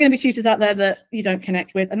 there are going to be tutors out there that you don't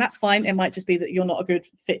connect with, and that's fine. It might just be that you're not a good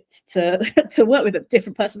fit to work with,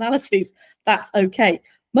 different personalities. That's okay.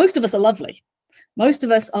 Most of us are lovely. Most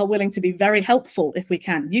of us are willing to be very helpful if we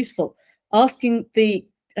can, useful. Asking the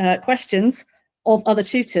questions of other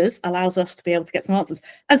tutors allows us to be able to get some answers.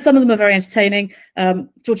 And some of them are very entertaining.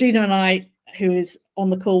 Georgina and I, who is on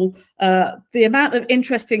the call, the amount of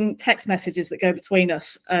interesting text messages that go between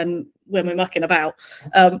us and when we're mucking about,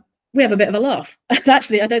 we have a bit of a laugh. And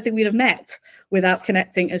actually, I don't think we'd have met without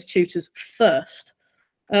connecting as tutors first.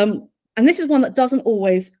 And this is one that doesn't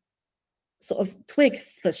always sort of twig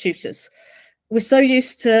for tutors. We're so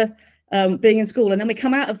used to being in school, and then we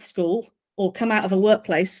come out of school or come out of a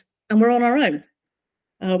workplace and we're on our own.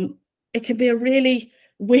 It can be a really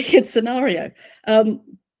weird scenario.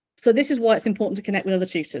 So this is why it's important to connect with other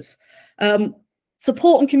tutors.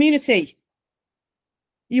 Support and community.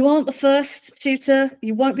 You aren't the first tutor.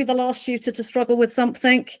 You won't be the last tutor to struggle with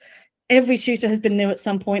something. Every tutor has been new at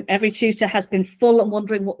some point. Every tutor has been full and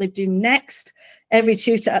wondering what they do next. Every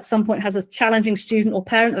tutor at some point has a challenging student or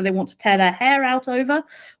parent that they want to tear their hair out over,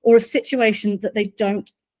 or a situation that they don't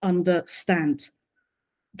understand.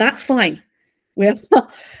 That's fine. We're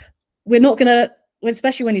not going to,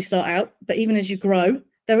 especially when you start out, but even as you grow,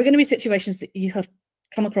 there are going to be situations that you have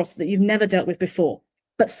come across that you've never dealt with before,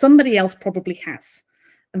 but somebody else probably has.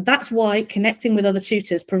 And that's why connecting with other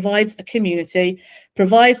tutors provides a community,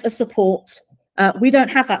 provides a support. We don't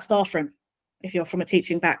have that staff room if you're from a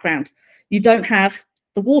teaching background. You don't have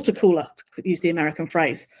the water cooler, to use the American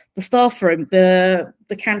phrase, the staff room, the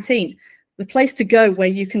canteen, the place to go where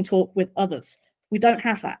you can talk with others. We don't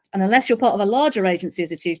have that. And unless you're part of a larger agency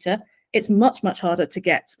as a tutor, it's much, much harder to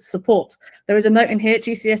get support. There is a note in here,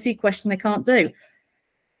 GCSE question they can't do.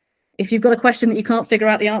 If you've got a question that you can't figure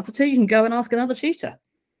out the answer to, you can go and ask another tutor.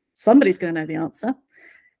 Somebody's going to know the answer.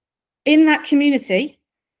 In that community,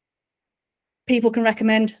 people can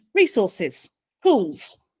recommend resources,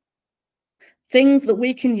 tools, things that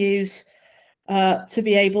we can use to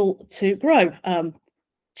be able to grow.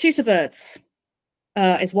 Tutorbirds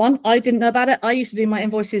is one. I didn't know about it. I used to do my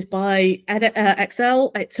invoices by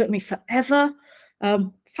Excel. It took me forever.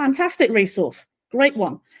 Fantastic resource. Great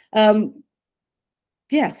one.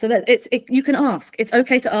 Yeah, so that you can ask. It's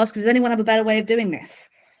okay to ask. Does anyone have a better way of doing this?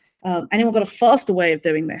 Anyone got a faster way of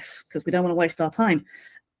doing this? Because we don't want to waste our time.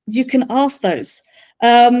 You can ask those.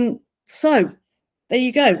 So there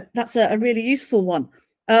you go. That's a really useful one.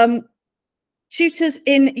 Tutors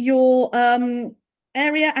in your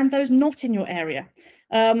area and those not in your area.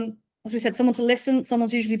 As we said, someone to listen.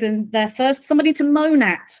 Someone's usually been there first. Somebody to moan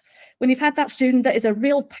at when you've had that student that is a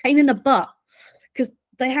real pain in the butt, because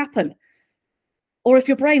they happen. Or if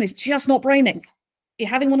your brain is just not braining, you're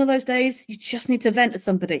having one of those days, you just need to vent to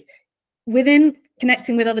somebody. Within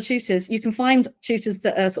connecting with other tutors, you can find tutors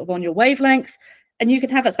that are sort of on your wavelength, and you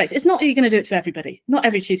can have that space. It's not that you're going to do it to everybody. Not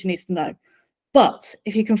every tutor needs to know. But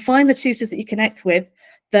if you can find the tutors that you connect with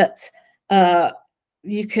that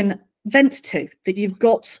you can vent to, that you've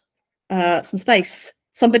got some space,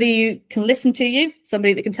 somebody who can listen to you,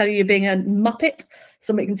 somebody that can tell you you're being a muppet,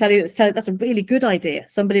 somebody can tell you that's a really good idea,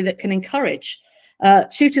 somebody that can encourage,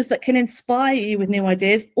 tutors that can inspire you with new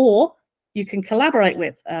ideas, or you can collaborate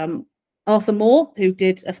with. Arthur Moore, who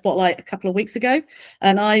did a spotlight a couple of weeks ago,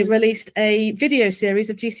 and I released a video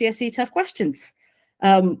series of GCSE tough questions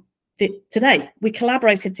today. We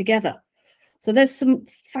collaborated together. So there's some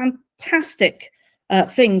fantastic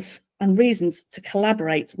things and reasons to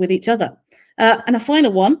collaborate with each other. And a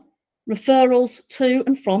final one, referrals to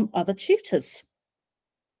and from other tutors.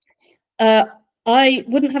 I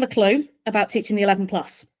wouldn't have a clue about teaching the 11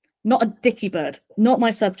 plus, not a dicky bird, not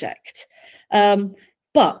my subject.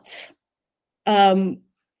 But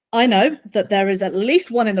I know that there is at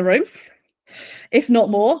least one in the room, if not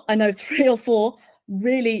more. I know 3 or 4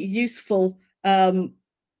 really useful 11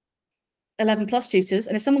 plus tutors.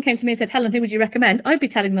 And if someone came to me and said, Helen, who would you recommend? I'd be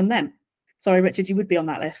telling them. Sorry, Richard, you would be on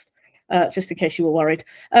that list, just in case you were worried.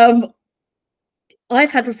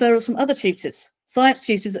 I've had referrals from other tutors, science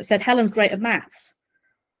tutors that said, Helen's great at maths.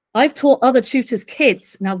 I've taught other tutors'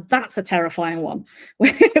 kids. Now that's a terrifying one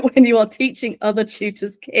when you are teaching other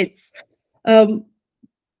tutors' kids.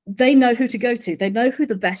 They know who to go to. They know who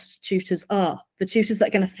the best tutors are, the tutors that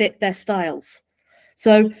are going to fit their styles.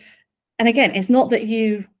 So, and again, it's not that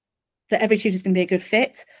every tutor is going to be a good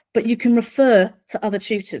fit, but you can refer to other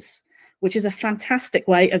tutors, which is a fantastic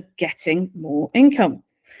way of getting more income,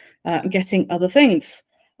 getting other things.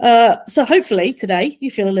 So hopefully today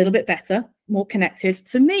you feel a little bit better, more connected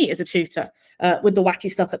to me as a tutor, with the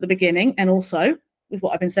wacky stuff at the beginning, and also with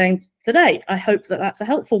what I've been saying today. I hope that that's a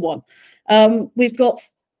helpful one. We've got,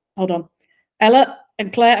 hold on, Ella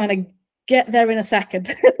and Claire, I'm going to get there in a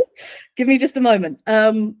second. Give me just a moment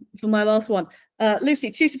for my last one.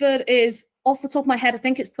 Lucy, Tutorbird is, off the top of my head, I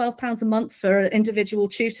think it's £12 a month for an individual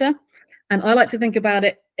tutor. And I like to think about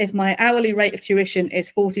it, if my hourly rate of tuition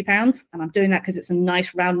is £40, and I'm doing that because it's a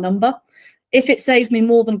nice round number, if it saves me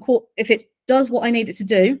more than, if it does what I need it to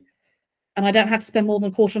do, and I don't have to spend more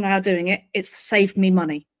than a quarter of an hour doing it, it's saved me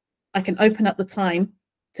money. I can open up the time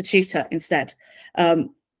to tutor instead.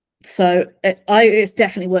 So it's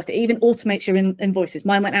definitely worth it. It even automates your invoices.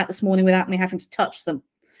 Mine went out this morning without me having to touch them.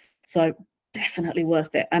 So definitely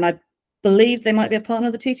worth it. And I believe they might be a partner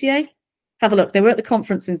of the TTA. Have a look. They were at the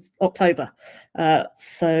conference in October.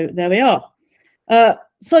 So there we are.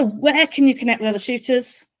 So where can you connect with other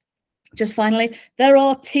tutors? Just finally, there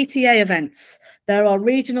are TTA events. There are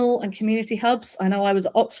regional and community hubs. I know I was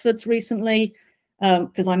at Oxford's recently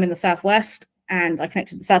because I'm in the Southwest, and I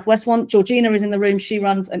connected to the Southwest one. Georgina is in the room. She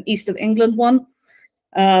runs an East of England one.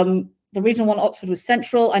 The regional one at Oxford was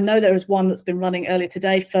Central. I know there is one that's been running earlier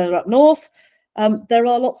today further up north. There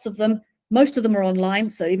are lots of them. Most of them are online,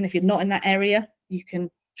 so even if you're not in that area, you can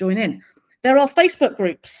join in. There are Facebook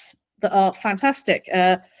groups that are fantastic.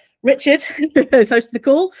 Richard, who's hosting the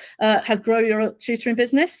call, has Grow Your Tutoring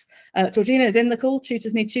Business. Georgina is in the call,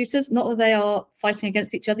 Tutors Need Tutors. Not that they are fighting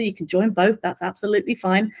against each other. You can join both. That's absolutely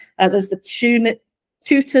fine. There's the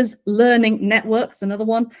Tutors Learning Network is another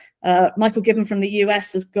one. Michael Gibbon from the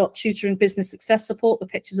US has got Tutoring Business Success Support. The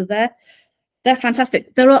pictures are there. They're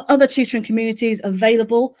fantastic. There are other tutoring communities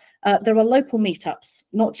available. There are local meetups,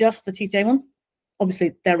 not just the TTA ones.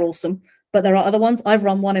 Obviously, they're awesome, but there are other ones. I've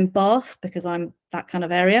run one in Bath because I'm that kind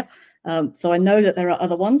of area. So I know that there are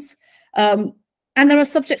other ones. And there are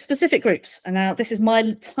subject-specific groups. And now this is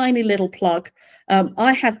my tiny little plug.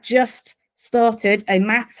 I have just started a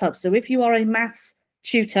maths hub. So if you are a maths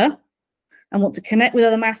tutor and want to connect with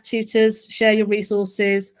other maths tutors, share your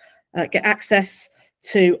resources, get access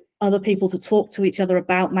to other people to talk to each other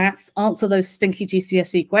about maths, answer those stinky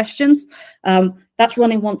GCSE questions, that's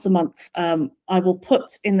running once a month. I will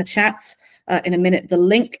put in the chat in a minute the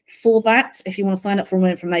link for that if you want to sign up for more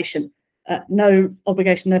information. No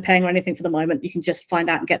obligation, no paying or anything for the moment. You can just find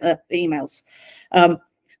out and get the emails.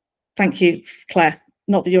 Thank you, Claire.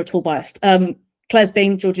 Not that you're at all biased. Claire's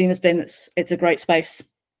been, Georgina's been. It's a great space.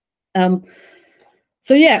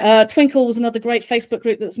 So yeah, Twinkle was another great Facebook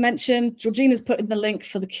group that was mentioned. Georgina's put in the link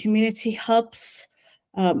for the community hubs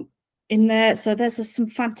in there. So there's some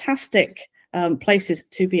fantastic places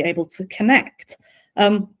to be able to connect.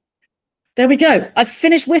 There we go. I've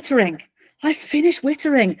finished wittering. If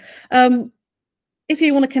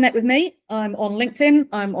you want to connect with me, I'm on LinkedIn,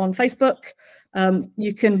 I'm on Facebook.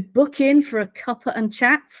 You can book in for a cuppa and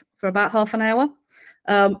chat for about half an hour.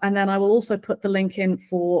 And then I will also put the link in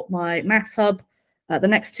for my Maths Hub. The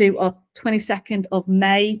next two are 22nd of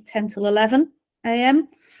May, 10 till 11 a.m.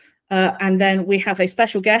 And then we have a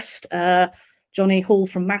special guest, Johnny Hall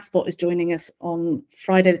from MathsBot is joining us on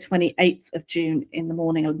Friday, the 28th of June in the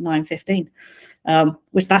morning at 9:15.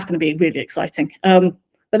 Which that's going to be really exciting.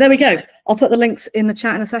 But there we go. I'll put the links in the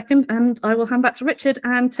chat in a second, and I will hand back to Richard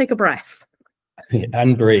and take a breath.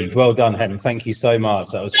 And breathe. Well done, Helen. Thank you so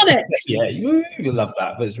much. That was yeah, you love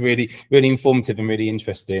that. But it's really, really informative and really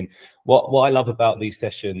interesting. What I love about these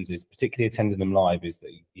sessions is, particularly attending them live, is that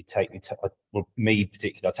you take me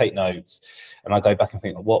particularly, I take notes and I go back and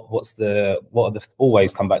think,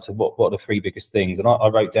 always come back to what are the three biggest things. And I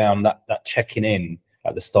wrote down that checking in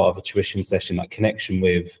at the start of a tuition session, that connection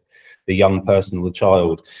with the young person or the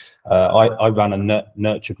child. I ran a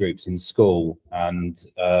nurture groups in school, and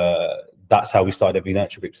that's how we started every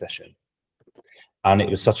nurture group session. And it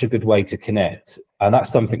was such a good way to connect. And that's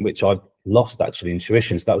something which I've lost actually in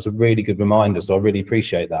tuition. So that was a really good reminder. So I really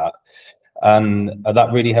appreciate that. And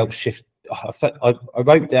that really helped shift. I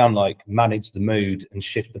wrote down like manage the mood and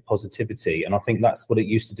shift the positivity. And I think that's what it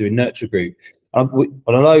used to do in nurture group. And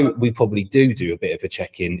I know we probably do a bit of a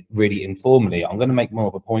check-in really informally. I'm going to make more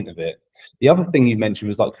of a point of it. The other thing you mentioned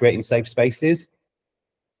was like creating safe spaces.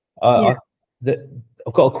 Yeah.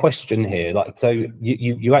 I've got a question here. Like, so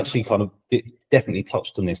you actually kind of definitely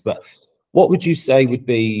touched on this, but what would you say would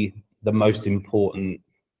be the most important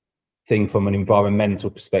thing from an environmental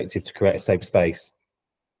perspective to create a safe space?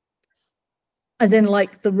 As in,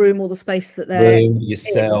 like the room or the space that they're room,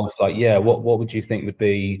 yourself, like, yeah. What would you think would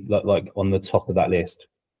be like on the top of that list?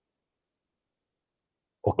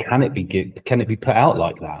 Or can it be put out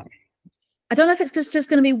like that? I don't know if it's just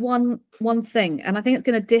going to be one thing, and I think it's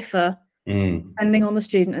going to differ depending on the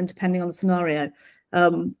student and depending on the scenario.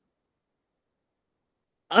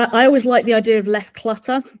 I always like the idea of less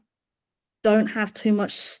clutter. Don't have too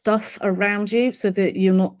much stuff around you so that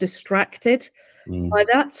you're not distracted by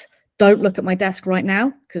that. Don't look at my desk right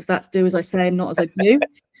now, because that's do as I say, not as I do.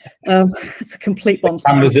 It's a complete bomb.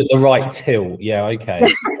 Camera's at the right tilt. Yeah, okay.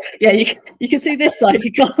 Yeah, you can see this side.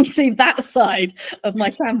 You can't see that side of my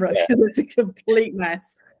camera because it's a complete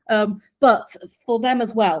mess. But for them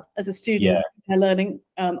as well, as a student, they're learning.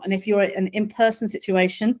 And if you're in an in-person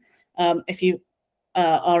situation, if you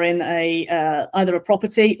are in either a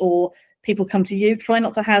property or people come to you, try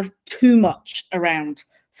not to have too much around.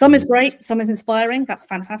 Some is great, some is inspiring, that's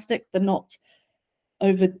fantastic, but not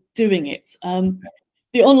overdoing it.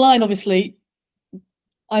 The online, obviously,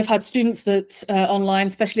 I've had students that online,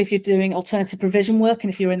 especially if you're doing alternative provision work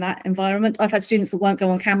and if you're in that environment, I've had students that won't go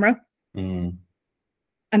on camera.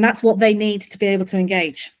 And that's what they need to be able to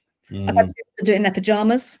engage. I've had students that do it in their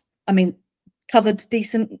pajamas. I mean, covered,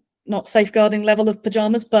 decent, not safeguarding level of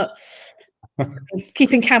pajamas, but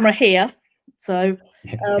keeping camera here. So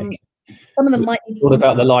some of them might. What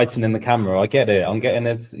about the lighting in the camera? I get it. I'm getting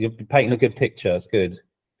this. You're painting a good picture. It's good.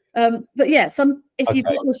 But yeah, if you've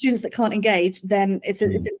got the students that can't engage, then it's a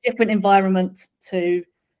different environment to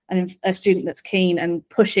a student that's keen and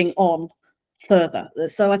pushing on further.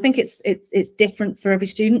 So I think it's different for every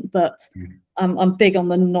student, but I'm big on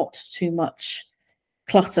the not too much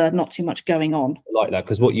clutter, not too much going on. I like that,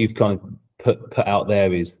 because what you've kind of put out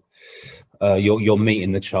there is you're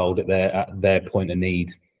meeting the child at their point of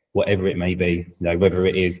need, whatever it may be. You know, whether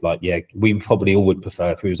it is like, yeah, we probably all would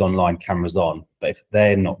prefer if it was online, cameras on, but if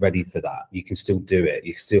they're not ready for that, you can still do it.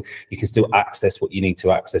 You can still access what you need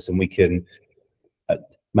to access, and we can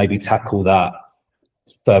maybe tackle that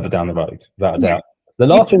further down the road, without a doubt. The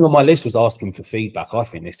last thing on my list was asking for feedback. I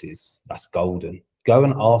think that's golden. Go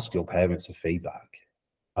and ask your parents for feedback.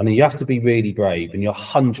 I mean, you have to be really brave, and you're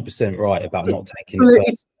 100% right about not taking it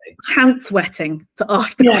personally. Pants wetting to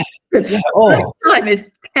ask the question. First time is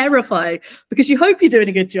terrifying, because you hope you're doing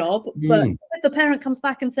a good job, but if the parent comes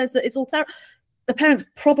back and says that it's all terrible, the parent's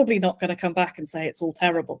probably not going to come back and say it's all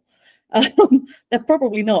terrible. They're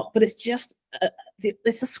probably not, but it's just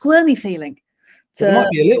it's a squirmy feeling. It might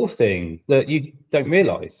be a little thing that you don't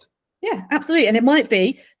realise. Yeah, absolutely. And it might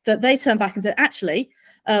be that they turn back and say, actually,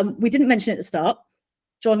 we didn't mention it at the start,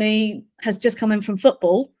 Johnny has just come in from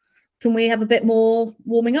football. Can we have a bit more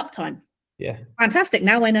warming up time? Yeah. Fantastic.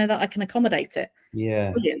 Now I know that I can accommodate it.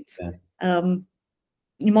 Yeah. Brilliant. Yeah.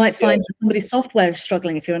 You might find that somebody's software is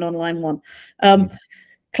struggling if you're an online one.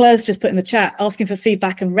 Claire's just put in the chat, asking for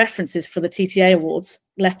feedback and references for the TTA awards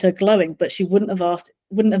left her glowing, but she wouldn't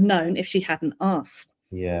have known if she hadn't asked.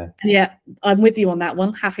 Yeah. And yeah, I'm with you on that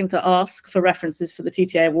one. Having to ask for references for the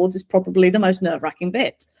TTA awards is probably the most nerve-wracking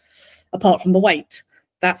bit, apart from the wait.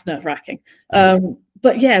 That's nerve-wracking.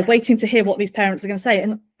 But yeah, waiting to hear what these parents are going to say.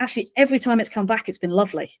 And actually, every time it's come back, it's been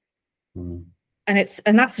lovely. And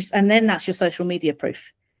then that's your social media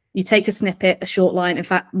proof. You take a snippet, a short line. In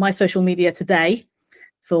fact, my social media today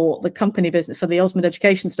for the company business, for the Osmond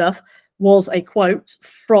education stuff, was a quote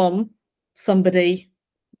from somebody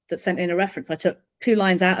that sent in a reference. I took 2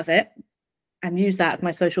 lines out of it and used that as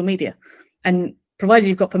my social media. And provided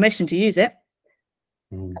you've got permission to use it,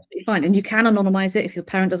 absolutely fine. And you can anonymize it if your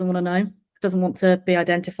parent doesn't want to know, doesn't want to be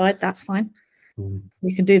identified. That's fine.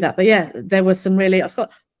 You can do that. But yeah, there was some really, I was like,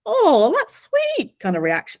 oh, that's sweet kind of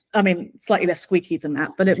reaction. I mean, slightly less squeaky than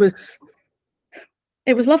that, but it was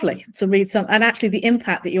lovely to read some. And actually, the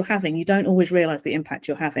impact that you're having, you don't always realize the impact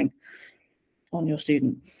you're having on your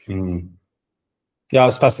student. Yeah, I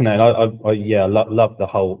was fascinated. I love the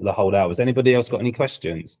whole hour. Has anybody else got any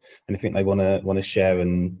questions? Anything they want to share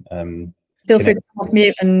and feel free to come off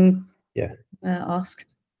mute and ask.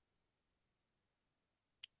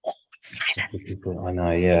 Silence. I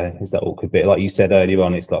know, yeah. It's that awkward bit, like you said earlier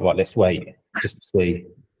on. It's like, right, let's wait just to see.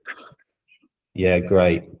 Yeah,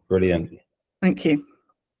 great, brilliant. Thank you.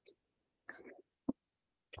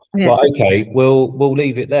 Well, okay, we'll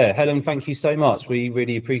leave it there. Helen, thank you so much. We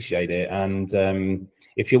really appreciate it. And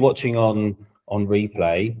if you're watching on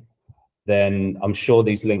replay, then I'm sure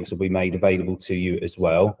these links will be made available to you as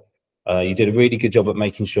well. You did a really good job at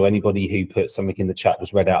making sure anybody who put something in the chat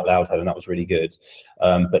was read out loud, Helen. That was really good.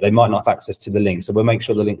 But they might not have access to the link, so we'll make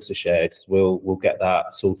sure the links are shared. We'll get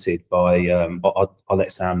that sorted by. I'll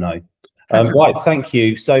let Sam know. Right, thank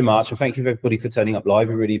you so much, and thank you everybody for turning up live.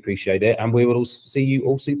 We really appreciate it, and we will see you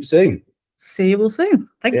all super soon. See you all soon.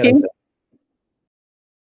 Thank you.